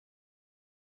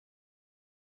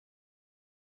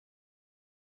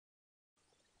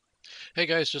Hey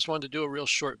guys, just wanted to do a real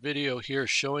short video here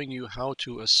showing you how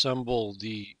to assemble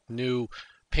the new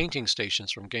painting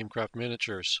stations from GameCraft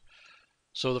Miniatures.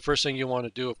 So the first thing you want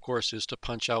to do, of course, is to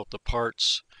punch out the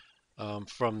parts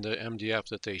from the MDF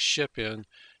that they ship in.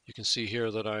 You can see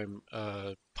here that I'm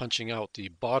punching out the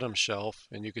bottom shelf,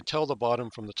 and you can tell the bottom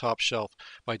from the top shelf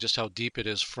by just how deep it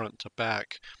is front to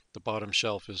back. The bottom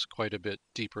shelf is quite a bit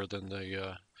deeper than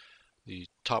the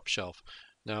top shelf.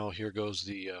 Now here goes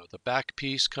the back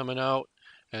piece coming out,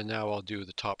 and now I'll do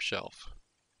the top shelf.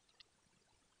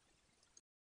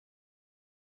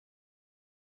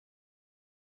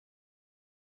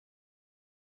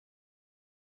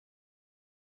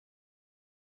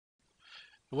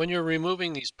 When you're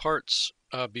removing these parts,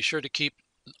 be sure to keep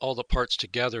all the parts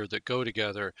together that go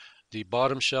together. The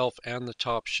bottom shelf and the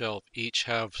top shelf each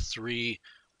have 3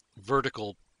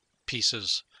 vertical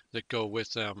pieces that go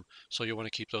with them, so you want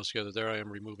to keep those together. There I am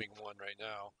removing one right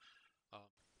now. Uh,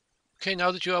 Okay,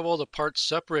 now that you have all the parts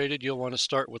separated, you'll want to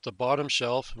start with the bottom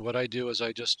shelf. What I do is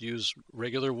I just use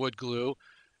regular wood glue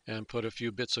and put a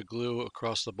few bits of glue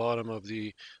across the bottom of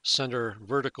the center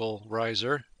vertical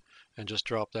riser and just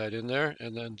drop that in there,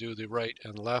 and then do the right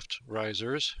and left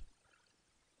risers.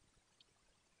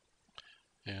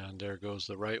 And there goes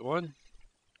the right one.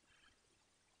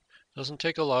 Doesn't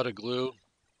take a lot of glue,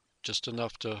 just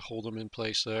enough to hold them in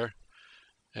place there.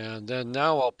 And then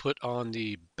now I'll put on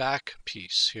the back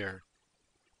piece here.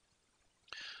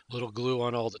 A little glue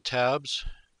on all the tabs.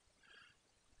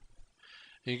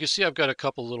 And you can see I've got a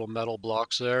couple little metal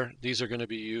blocks there. These are going to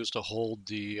be used to hold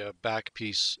the back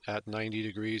piece at 90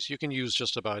 degrees. You can use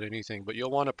just about anything, but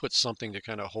you'll want to put something to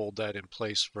kind of hold that in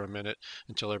place for a minute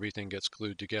until everything gets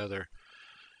glued together.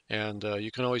 And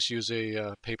you can always use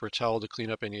a paper towel to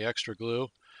clean up any extra glue.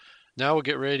 Now we'll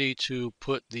get ready to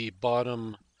put the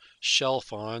bottom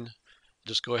shelf on.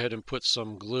 Just go ahead and put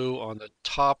some glue on the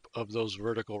top of those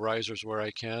vertical risers where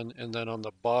I can, and then on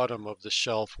the bottom of the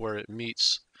shelf where it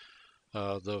meets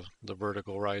the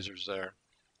vertical risers there.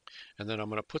 And then I'm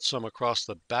going to put some across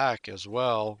the back as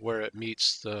well where it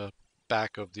meets the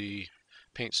back of the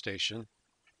paint station.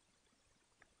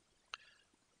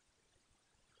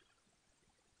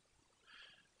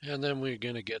 And then we're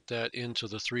going to get that into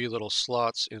the 3 little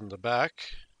slots in the back.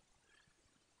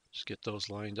 Just get those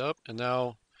lined up. And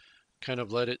now kind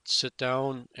of let it sit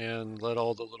down and let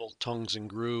all the little tongues and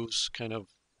grooves kind of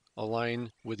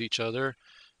align with each other.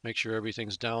 Make sure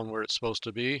everything's down where it's supposed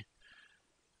to be.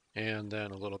 And then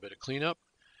a little bit of cleanup.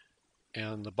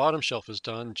 And the bottom shelf is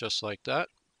done just like that.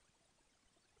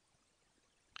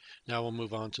 Now we'll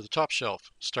move on to the top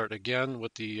shelf. Start again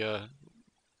with the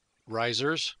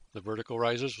risers, the vertical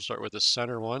risers. We'll start with the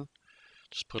center one.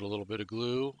 Just put a little bit of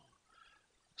glue.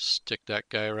 Stick that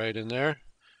guy right in there.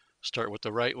 Start with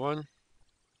the right one.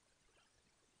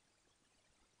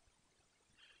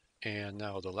 And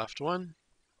now the left one.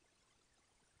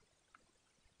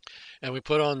 And we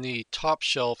put on the top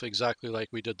shelf exactly like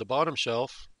we did the bottom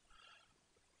shelf,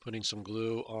 putting some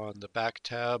glue on the back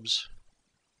tabs.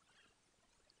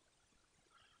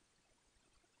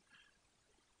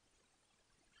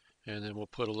 And then we'll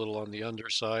put a little on the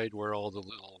underside where all the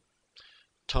little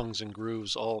tongues and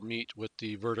grooves all meet with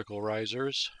the vertical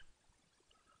risers.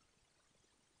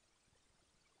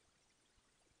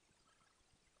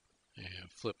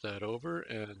 And flip that over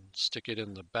and stick it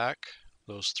in the back.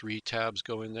 Those 3 tabs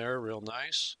go in there real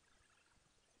nice.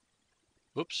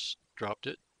 Whoops, dropped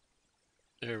it.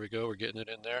 There we go, we're getting it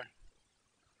in there.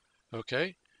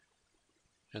 Okay,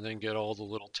 and then get all the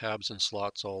little tabs and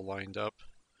slots all lined up,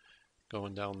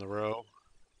 going down the row.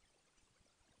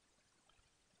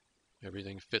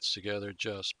 Everything fits together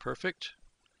just perfect.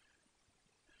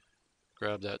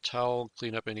 Grab that towel,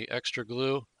 clean up any extra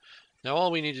glue. Now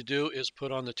all we need to do is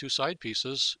put on the 2 side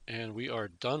pieces, and we are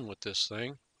done with this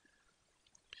thing.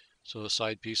 So the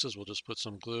side pieces, we'll just put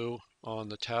some glue on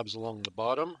the tabs along the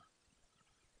bottom,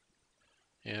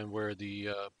 and where the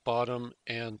bottom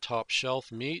and top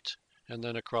shelf meet, and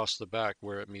then across the back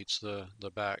where it meets the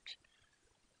back.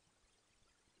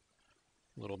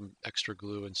 A little extra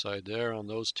glue inside there on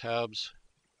those tabs.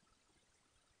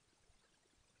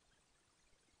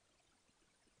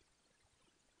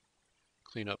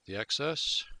 Clean up the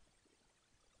excess.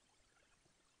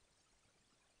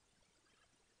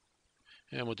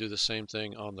 And we'll do the same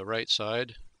thing on the right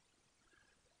side.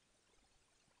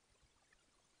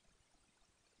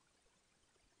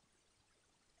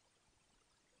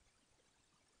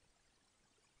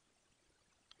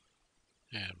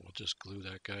 And we'll just glue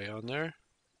that guy on there.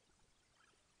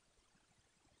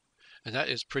 And that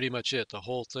is pretty much it. The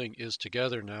whole thing is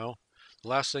together now. The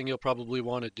last thing you'll probably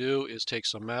want to do is take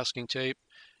some masking tape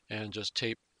and just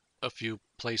tape a few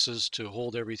places to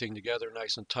hold everything together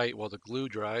nice and tight while the glue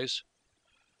dries.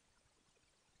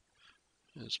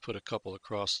 Let's put a couple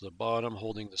across the bottom,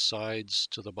 holding the sides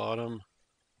to the bottom.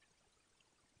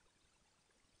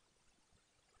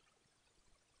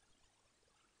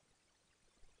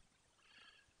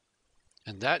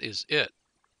 And that is it.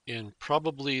 In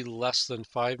probably less than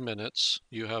 5 minutes,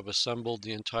 you have assembled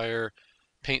the entire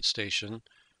paint station,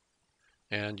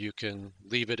 and you can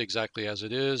leave it exactly as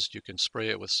it is. You can spray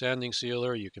it with sanding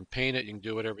sealer, you can paint it, you can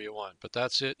do whatever you want. But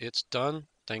that's it, it's done.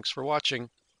 Thanks for watching.